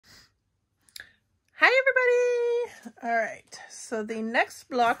Hi everybody! Alright, so the next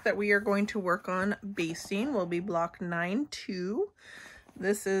block that we are going to work on basting will be block 9-2.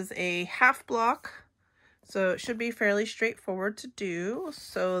 This is a half block, so it should be fairly straightforward to do.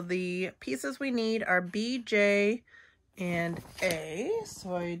 So the pieces we need are B, J, and A.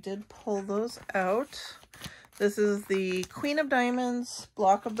 So I did pull those out. This is the Queen of Diamonds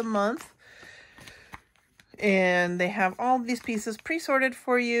block of the month. And they have all these pieces pre-sorted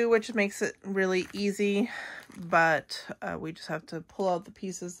for you, which makes it really easy, but we just have to pull out the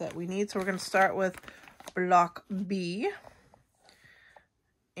pieces that we need. So we're going to start with block B,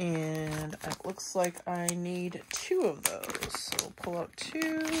 and it looks like I need 2 of those. So we'll pull out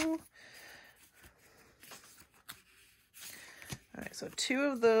 2. All right, so 2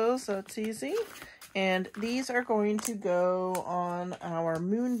 of those, so it's easy. And these are going to go on our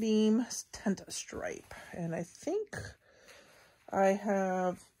Moonbeam tent stripe. And I think I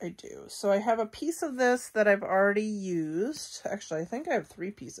do. So I have a piece of this that I've already used. Actually, I think I have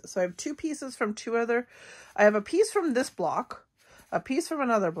 3 pieces. So I have 2 pieces from 2 other. I have a piece from this block, a piece from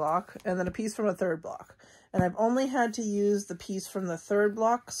another block, and then a piece from a 3rd block. And I've only had to use the piece from the 3rd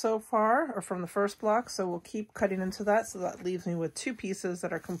block so far, or from the 1st block, so we'll keep cutting into that. So that leaves me with 2 pieces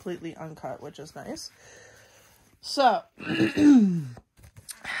that are completely uncut, which is nice. So,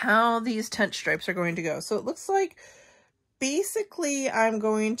 how these tent stripes are going to go. So it looks like, basically, I'm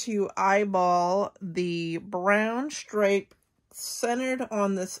going to eyeball the brown stripe centered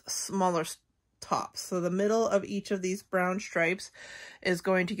on this smaller top. So the middle of each of these brown stripes is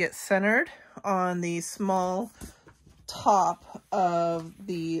going to get centered on the small top of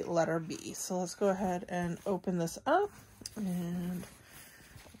the letter B. So let's go ahead and open this up, and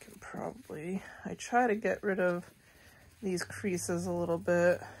I can probably, I try to get rid of these creases a little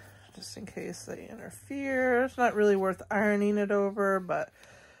bit just in case they interfere. It's not really worth ironing it over, but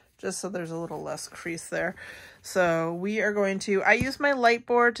just so there's a little less crease there. So we are going to, I use my light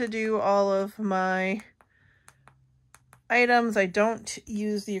board to do all of my items. I don't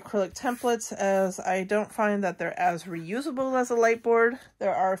use the acrylic templates as I don't find that they're as reusable as a light board.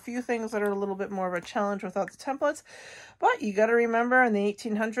 There are a few things that are a little bit more of a challenge without the templates, but you got to remember in the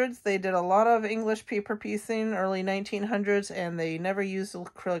 1800s, they did a lot of English paper piecing, early 1900s, and they never used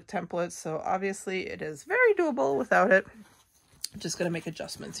acrylic templates. So obviously it is very doable without it. Just going to make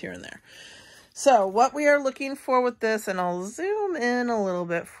adjustments here and there. So what we are looking for with this, and I'll zoom in a little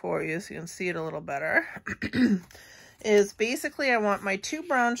bit for you so you can see it a little better, is basically I want my 2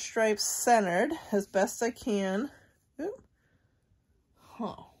 brown stripes centered as best I can. Ooh.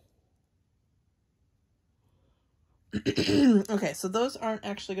 Huh. Okay, so those aren't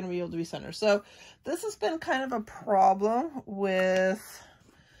actually going to be able to be centered. So this has been kind of a problem with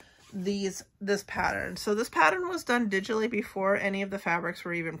this pattern. So this pattern was done digitally before any of the fabrics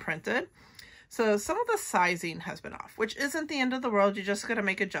were even printed. So some of the sizing has been off, which isn't the end of the world. You just got to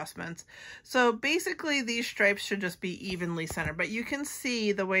make adjustments. So basically these stripes should just be evenly centered, but you can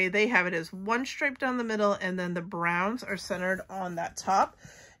see the way they have it is 1 stripe down the middle, and then the browns are centered on that top.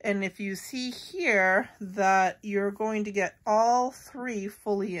 And if you see here that you're going to get all 3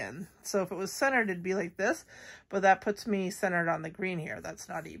 fully in. So if it was centered, it'd be like this, but that puts me centered on the green here. That's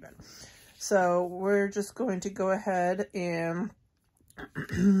not even. So we're just going to go ahead and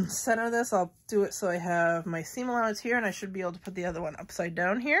center this. I'll do it so I have my seam allowance here, and I should be able to put the other one upside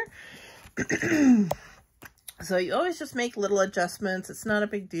down here. So you always just make little adjustments. It's not a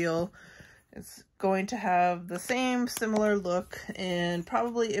big deal. It's going to have the same similar look, and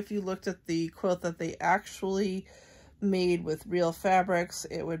probably if you looked at the quilt that they actually made with real fabrics,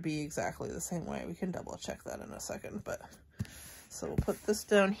 it would be exactly the same way. We can double check that in a second, but so we'll put this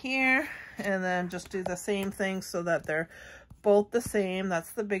down here and then just do the same thing so that they're both the same.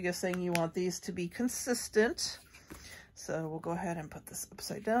 That's the biggest thing. You want these to be consistent. So we'll go ahead and put this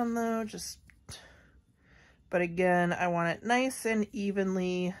upside down though, but again, I want it nice and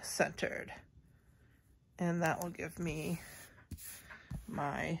evenly centered. And that will give me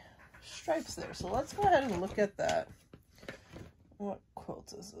my stripes there. So let's go ahead and look at that. What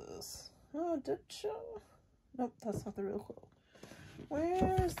quilt is this? Oh, did show? Nope, that's not the real quilt.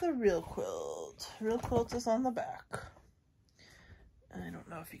 Where's the real quilt? Real quilt is on the back. I don't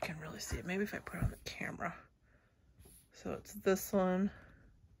know if you can really see it. Maybe if I put it on the camera. So it's this one.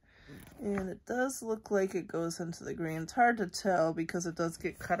 And it does look like it goes into the green. It's hard to tell because it does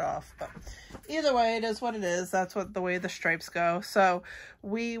get cut off, but either way, it is what it is. That's what the way the stripes go. So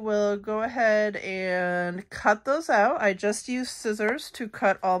we will go ahead and cut those out. I just use scissors to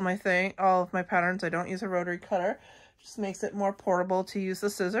cut all of my patterns. I don't use a rotary cutter Just makes it more portable to use the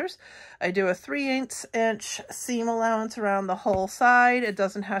scissors. I do a 3/8" seam allowance around the whole side. It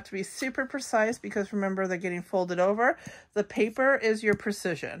doesn't have to be super precise because remember they're getting folded over. The paper is your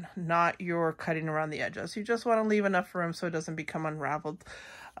precision, not your cutting around the edges. You just want to leave enough room so it doesn't become unraveled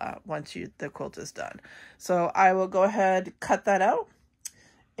once the quilt is done. So I will go ahead, cut that out,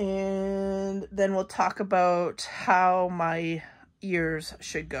 and then we'll talk about how my ears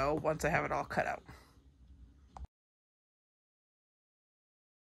should go once I have it all cut out.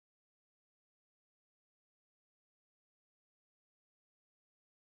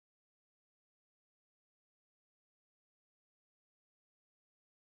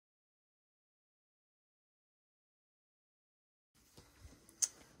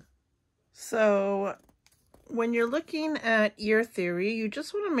 So when you're looking at ear theory, you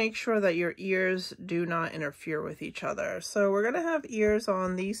just want to make sure that your ears do not interfere with each other. So we're going to have ears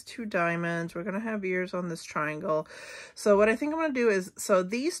on these 2 diamonds. We're going to have ears on this triangle. So what I think I'm going to do is, so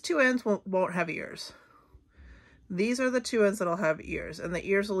these 2 ends won't have ears. These are the 2 ends that'll have ears, and the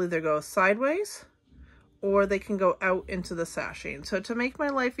ears will either go sideways or they can go out into the sashing. So to make my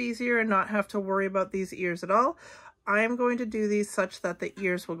life easier and not have to worry about these ears at all, I am going to do these such that the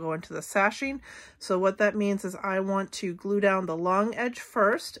ears will go into the sashing. So what that means is I want to glue down the long edge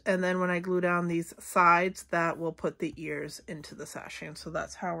first, and then when I glue down these sides, that will put the ears into the sashing. So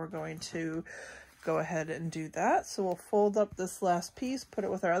that's how we're going to go ahead and do that. So we'll fold up this last piece, put it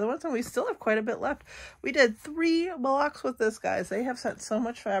with our other ones, and we still have quite a bit left. We did 3 blocks with this, guys. They have sent so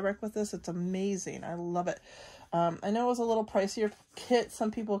much fabric with this. It's amazing. I love it. I know it was a little pricier kit.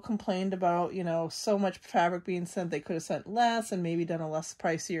 Some people complained about, you know, so much fabric being sent. They could have sent less and maybe done a less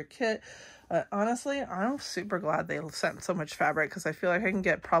pricier kit. But honestly, I'm super glad they sent so much fabric because I feel like I can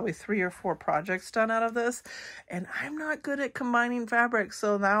get probably 3 or 4 projects done out of this. And I'm not good at combining fabrics,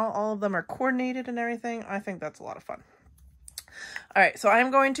 so now all of them are coordinated and everything. I think that's a lot of fun. All right, so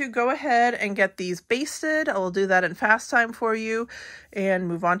I'm going to go ahead and get these basted. I will do that in fast time for you and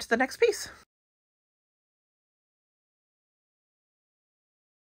move on to the next piece.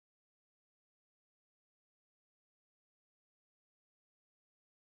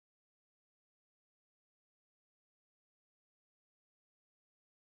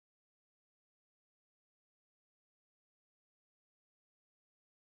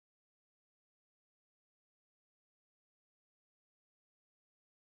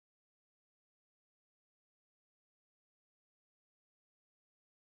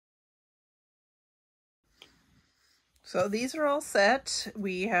 So these are all set.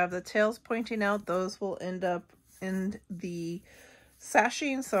 We have the tails pointing out. Those will end up in the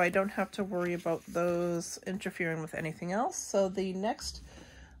sashing, so I don't have to worry about those interfering with anything else. So the next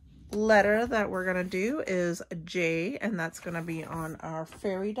letter that we're going to do is J, and that's going to be on our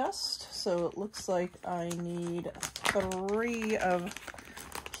fairy dust. So it looks like I need 3 of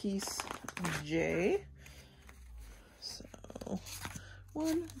piece J. So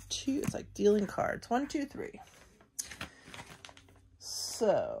 1, 2, it's like dealing cards. 1, 2, 3.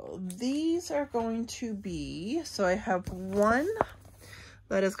 So these are going to be, so I have 1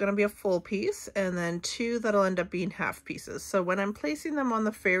 that is going to be a full piece, and then 2 that'll end up being half pieces. So when I'm placing them on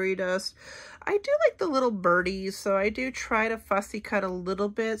the fairy dust, I do like the little birdies, so I do try to fussy cut a little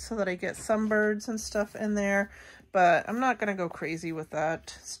bit so that I get some birds and stuff in there, but I'm not going to go crazy with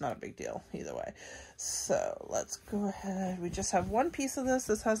that. It's not a big deal either way. So let's go ahead. We just have 1 piece of this.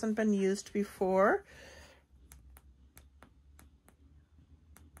 This hasn't been used before.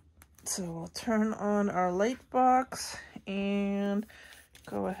 So we'll turn on our light box and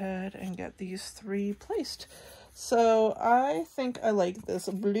go ahead and get these 3 placed. So I think I like this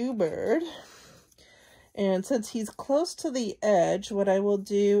bluebird. And since he's close to the edge, what I will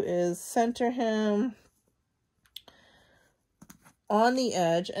do is center him on the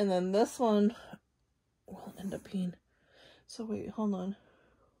edge, and then this one will end up being, so wait, hold on.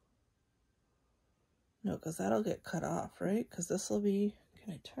 No, because that'll get cut off, right? Because this will be,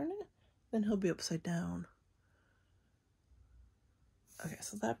 can I turn it? Then he'll be upside down. Okay,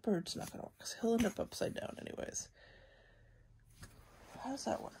 so that bird's not going to work because he'll end up upside down anyways. How does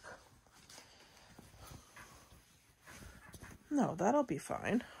that work? No, that'll be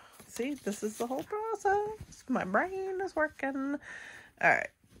fine. See, this is the whole process. My brain is working. All right.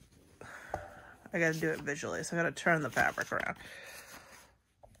 I got to do it visually, so I got to turn the fabric around.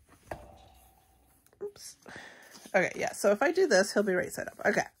 Oops. Okay, yeah, so if I do this, he'll be right side up.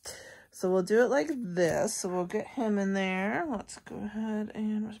 Okay. So we'll do it like this. So we'll get him in there. Let's go ahead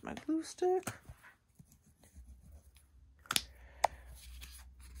and, where's my glue stick?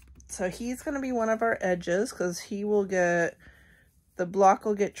 So he's going to be one of our edges because he will get the block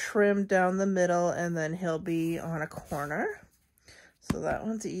will get trimmed down the middle, and then he'll be on a corner. So that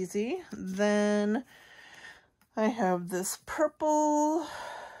one's easy. Then I have this purple,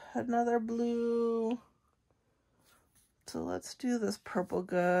 another blue. So let's do this purple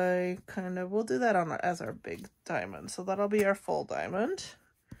guy, kind of. We'll do that on as our big diamond. So that'll be our full diamond.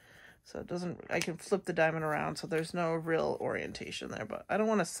 So it doesn't, I can flip the diamond around so there's no real orientation there, but I don't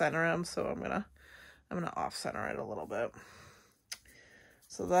want to center him, so I'm gonna off center it a little bit.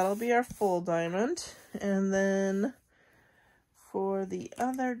 So that'll be our full diamond. And then for the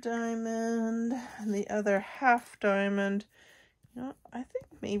other diamond and the other half diamond, you know, I think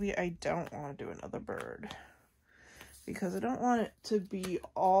maybe I don't want to do another bird, because I don't want it to be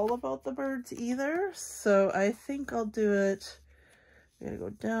all about the birds either. So I think I'll do it, I'm gonna go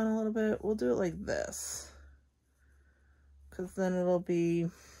down a little bit. We'll do it like this, because then it'll be,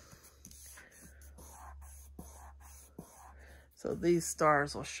 so these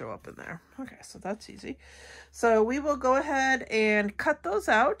stars will show up in there. Okay, so that's easy. So we will go ahead and cut those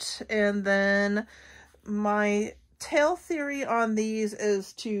out, and then my tail theory on these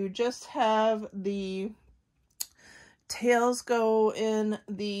is to just have the tails go in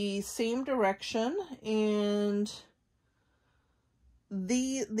the same direction, and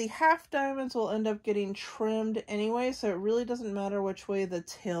the half diamonds will end up getting trimmed anyway, so it really doesn't matter which way the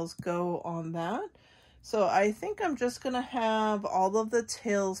tails go on that. So I think I'm just gonna have all of the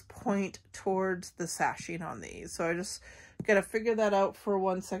tails point towards the sashing on these. So I just gotta figure that out for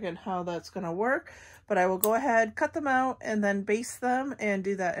 1 second, how that's gonna work. But I will go ahead, cut them out, and then baste them and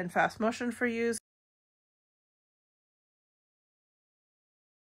do that in fast motion for you.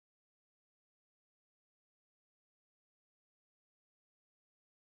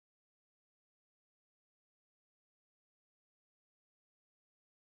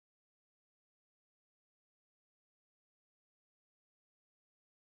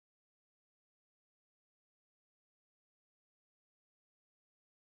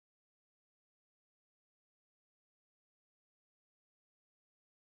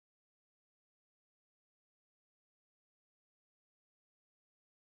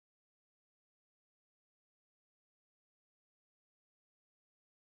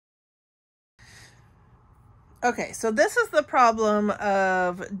 Okay, so this is the problem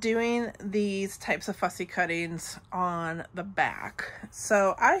of doing these types of fussy cuttings on the back.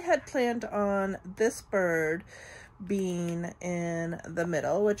 So I had planned on this bird being in the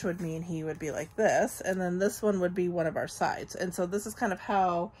middle, which would mean he would be like this, and then this one would be one of our sides. And so this is kind of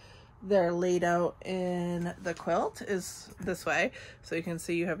how they're laid out in the quilt, is this way. So you can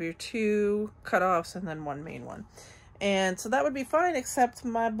see you have your two cutoffs and then one main one. And so that would be fine, except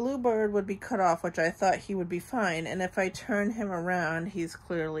my bluebird would be cut off, which I thought he would be fine. And if I turn him around, he's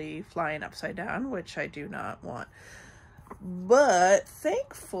clearly flying upside down, which I do not want. But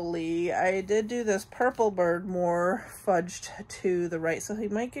thankfully, I did do this purple bird more fudged to the right. So he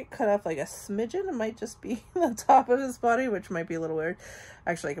might get cut off like a smidgen. It might just be the top of his body, which might be a little weird.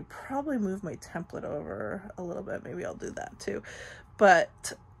 Actually, I could probably move my template over a little bit. Maybe I'll do that too.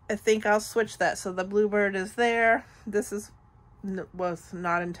 But I think I'll switch that. So the bluebird is there. This was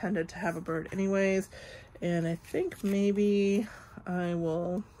not intended to have a bird anyways. And I think maybe I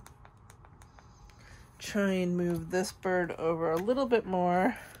will try and move this bird over a little bit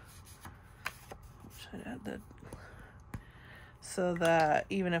more. Try to add that so that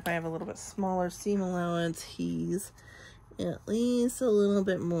even if I have a little bit smaller seam allowance, he's at least a little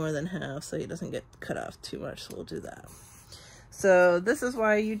bit more than half, so he doesn't get cut off too much. So we'll do that. So this is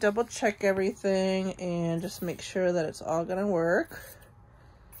why you double check everything and just make sure that it's all gonna work.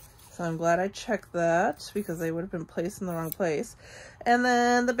 So I'm glad I checked that, because they would have been placed in the wrong place. And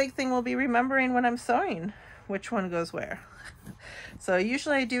then the big thing will be remembering when I'm sewing which one goes where. So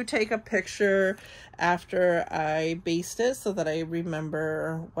usually I do take a picture after I baste it so that I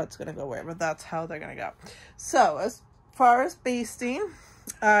remember what's gonna go where, but that's how they're gonna go. So as far as basting,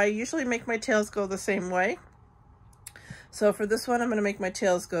 I usually make my tails go the same way. So for this one, I'm going to make my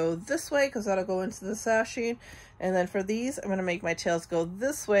tails go this way because that'll go into the sashing. And then for these, I'm going to make my tails go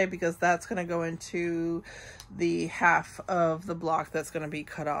this way because that's going to go into the half of the block that's going to be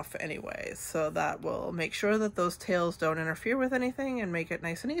cut off anyway. So that will make sure that those tails don't interfere with anything and make it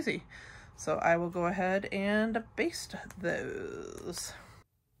nice and easy. So I will go ahead and baste those.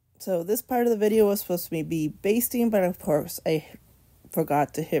 So this part of the video was supposed to be basting, but of course I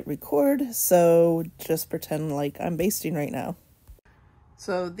forgot to hit record, so just pretend like I'm basting right now.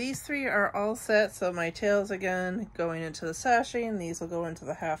 So these three are all set. So my tails again going into the sashing, these will go into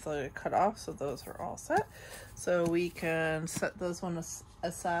the half that I cut off, so those are all set. So we can set those ones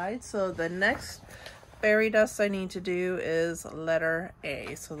aside. So the next fairy dust I need to do is letter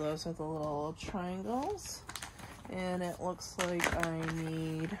A. So those are the little triangles. And it looks like I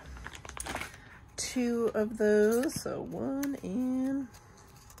need 2 of those. So 1 and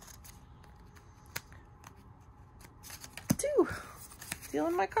 2.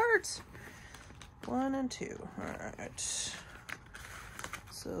 Stealing my cards. 1 and 2. Alright.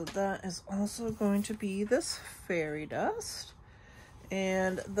 So that is also going to be this fairy dust.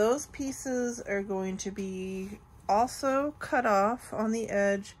 And those pieces are going to be also cut off on the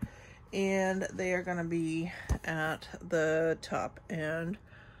edge, and they are going to be at the top and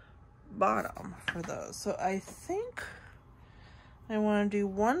bottom for those. So I think I want to do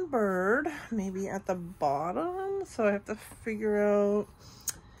 1 bird maybe at the bottom, so I have to figure out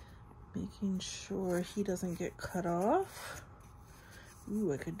making sure he doesn't get cut off.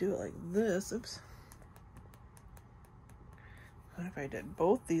 Ooh, I could do it like this. Oops. What if I did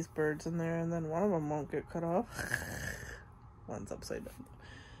both these birds in there and then one of them won't get cut off? One's upside down.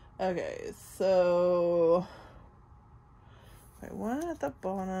 Okay, so I want it at the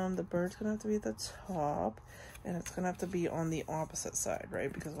bottom. The bird's gonna have to be at the top, and it's gonna have to be on the opposite side,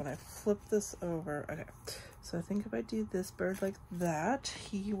 right? Because when I flip this over, okay. So I think if I do this bird like that,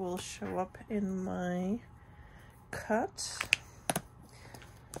 he will show up in my cut.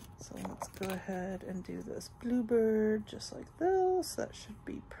 So let's go ahead and do this blue bird just like this. That should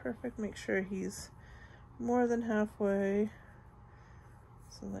be perfect. Make sure he's more than halfway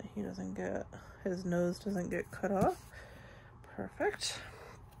so that he doesn't get, his nose doesn't get cut off. Perfect.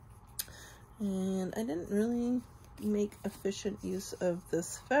 And I didn't really make efficient use of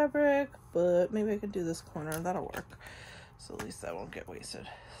this fabric, but maybe I could do this corner. That'll work. So at least that won't get wasted.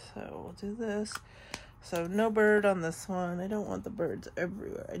 So we'll do this. So no bird on this one. I don't want the birds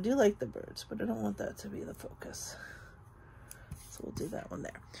everywhere. I do like the birds, but I don't want that to be the focus. So we'll do that one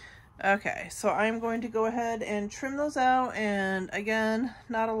there. Okay, so I'm going to go ahead and trim those out. And again,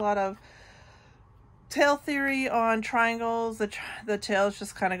 not a lot of tail theory on triangles. The tails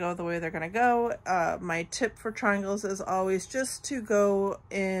just kind of go the way they're going to go. My tip for triangles is always just to go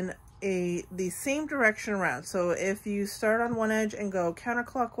in the same direction around. So if you start on one edge and go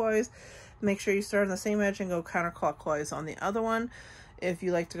counterclockwise, make sure you start on the same edge and go counterclockwise on the other one. If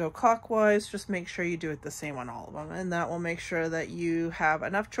you like to go clockwise, just make sure you do it the same on all of them, and that will make sure that you have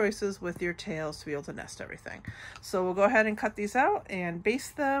enough choices with your tails to be able to nest everything. So we'll go ahead and cut these out and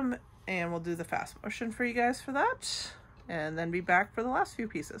baste them, and we'll do the fast motion for you guys for that, and then be back for the last few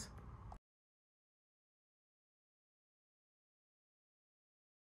pieces.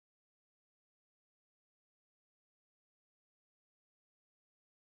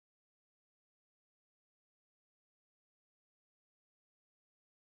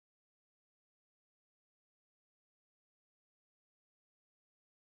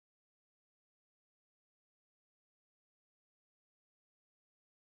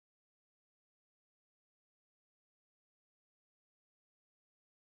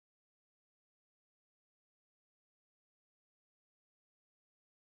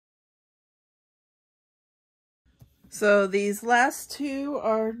 So these last 2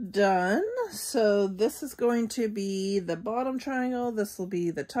 are done. So this is going to be the bottom triangle. This will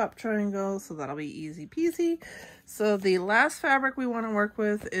be the top triangle. So that'll be easy peasy. So the last fabric we want to work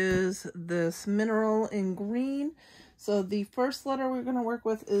with is this mineral in green. So the first letter we're going to work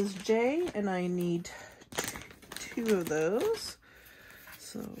with is J, and I need 2 of those.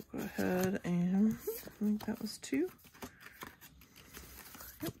 So go ahead and, I think that was 2.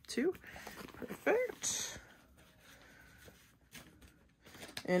 Yep, 2. Perfect.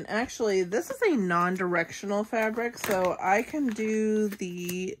 And actually, this is a non-directional fabric, so I can do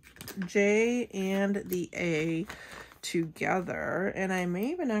the J and the A together. And I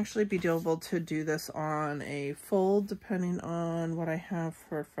may even actually be able to do this on a fold, depending on what I have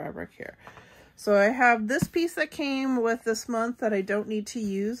for fabric here. So I have this piece that came with this month that I don't need to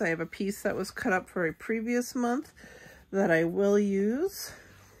use. I have a piece that was cut up for a previous month that I will use.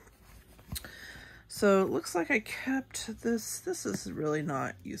 So it looks like I kept this. This is really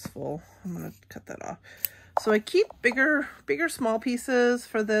not useful. I'm going to cut that off. So I keep bigger small pieces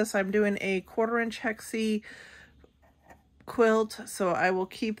for this. I'm doing a 1/4" hexie quilt, so I will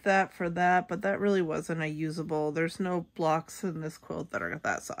keep that for that, but that really wasn't a usable. There's no blocks in this quilt that are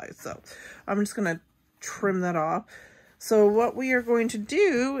that size, so I'm just going to trim that off. So what we are going to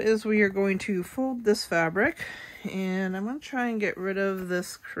do is we are going to fold this fabric, and I'm going to try and get rid of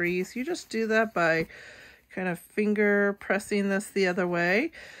this crease. You just do that by kind of finger pressing this the other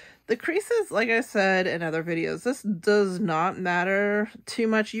way. The creases, like I said in other videos, this does not matter too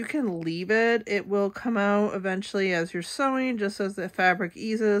much. You can leave it. It will come out eventually as you're sewing, just as the fabric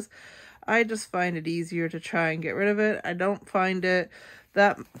eases. I just find it easier to try and get rid of it. I don't find it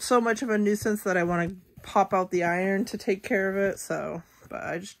that so much of a nuisance that I want to pop out the iron to take care of it. So, but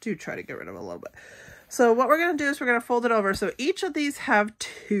I just do try to get rid of it a little bit. So what we're going to do is we're going to fold it over. So each of these have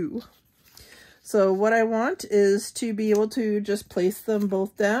 2. So what I want is to be able to just place them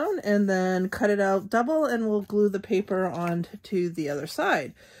both down and then cut it out double, and we'll glue the paper onto the other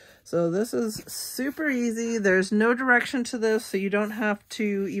side. So this is super easy. There's no direction to this, so you don't have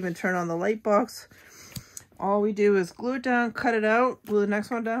to even turn on the light box. All we do is glue it down, cut it out, glue the next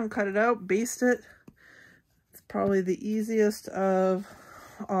one down, cut it out, baste it. It's probably the easiest of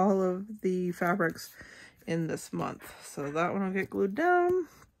all of the fabrics in this month. So that one will get glued down.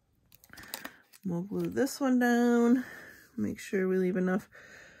 We'll glue this one down. Make sure we leave enough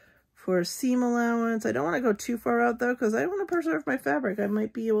for seam allowance. I don't want to go too far out though, because I want to preserve my fabric. I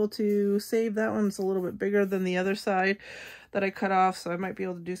might be able to save that one. It's a little bit bigger than the other side that I cut off, so I might be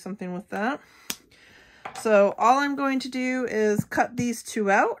able to do something with that. So all I'm going to do is cut these 2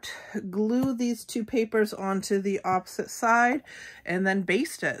 out, glue these 2 papers onto the opposite side, and then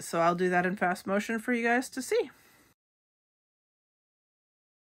baste it. So I'll do that in fast motion for you guys to see.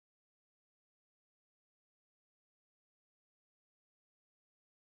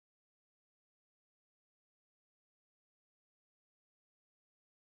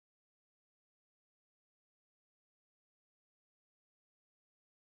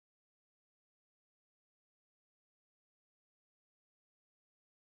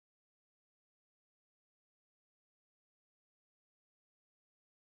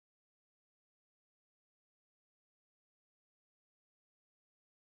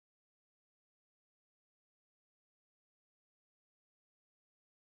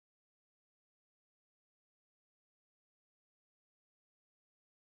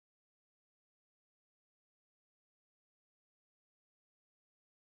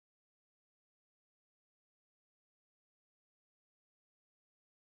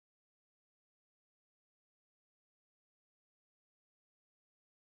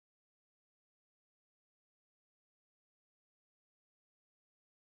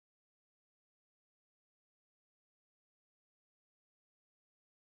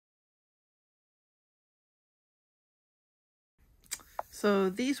 So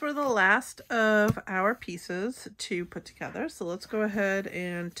these were the last of our pieces to put together. So let's go ahead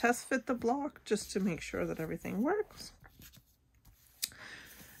and test fit the block just to make sure that everything works.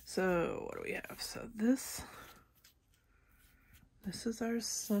 So what do we have? So this is our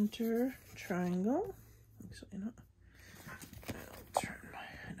center triangle. Actually not. I'll turn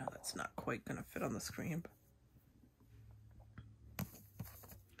I know that's not quite gonna fit on the screen.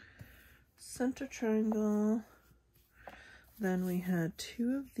 Center triangle. Then we had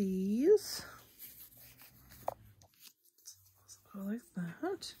 2 of these. Let's go like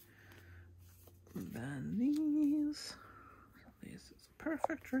that. Then these. This is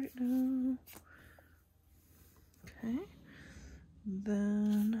perfect right now. Okay.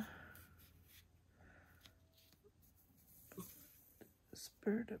 Then this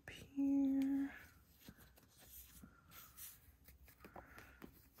bird up here.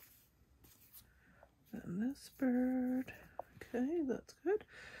 Then this bird. Okay, that's good.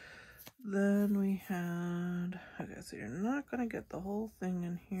 Then we had, okay, so you're not going to get the whole thing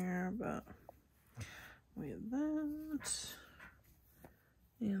in here, but we had that,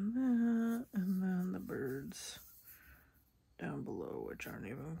 and then the birds down below, which aren't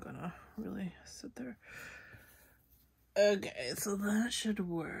even going to really sit there. Okay, so that should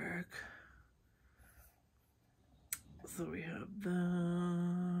work. So we have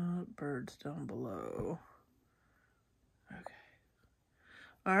the birds down below. Okay.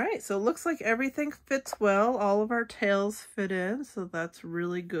 All right, so it looks like everything fits well. All of our tails fit in, so that's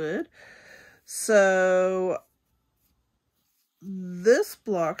really good. So this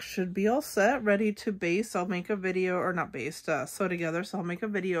block should be all set, ready to baste. I'll make a video, or not baste, sew together. So I'll make a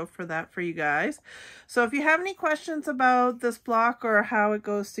video for that for you guys. So if you have any questions about this block or how it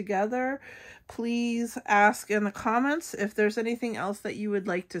goes together, please ask in the comments. If there's anything else that you would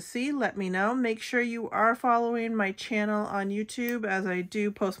like to see, let me know. Make sure you are following my channel on YouTube, as I do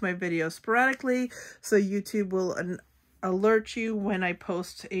post my videos sporadically, so YouTube will alert you when I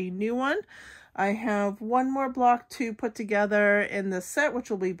post a new one. I have one more block to put together in the set, which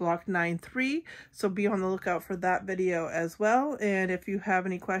will be block 9-3. So be on the lookout for that video as well. And if you have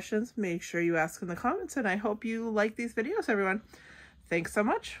any questions, make sure you ask in the comments. And I hope you like these videos, everyone. Thanks so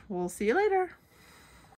much. We'll see you later.